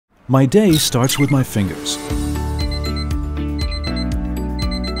My day starts with my fingers.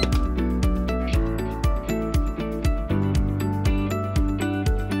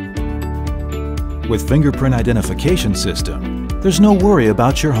 With Fingerprint Identification System, there's no worry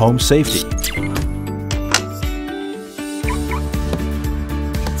about your home safety.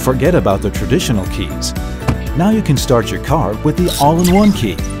 Forget about the traditional keys. Now you can start your car with the all-in-one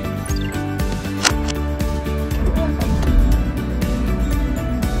key.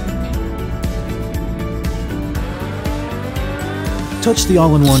 Touch the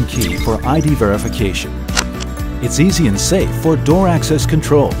all-in-one key for ID verification. It's easy and safe for door access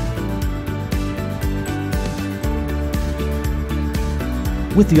control.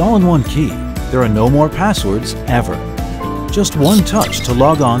 With the all-in-one key, there are no more passwords ever. Just one touch to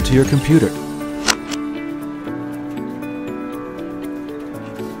log on to your computer.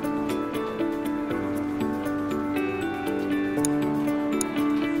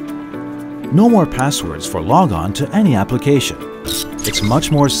 No more passwords for log on to any application. It's much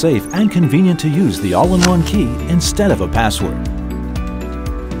more safe and convenient to use the all-in-one key instead of a password.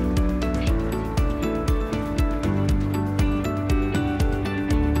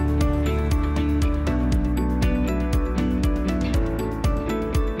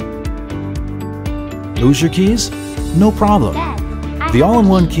 Lose your keys? No problem. The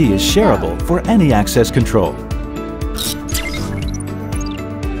all-in-one key is shareable for any access control.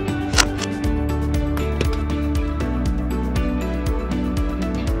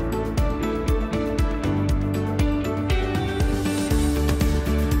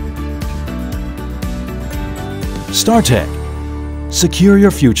 Startek. Secure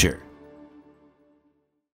your future.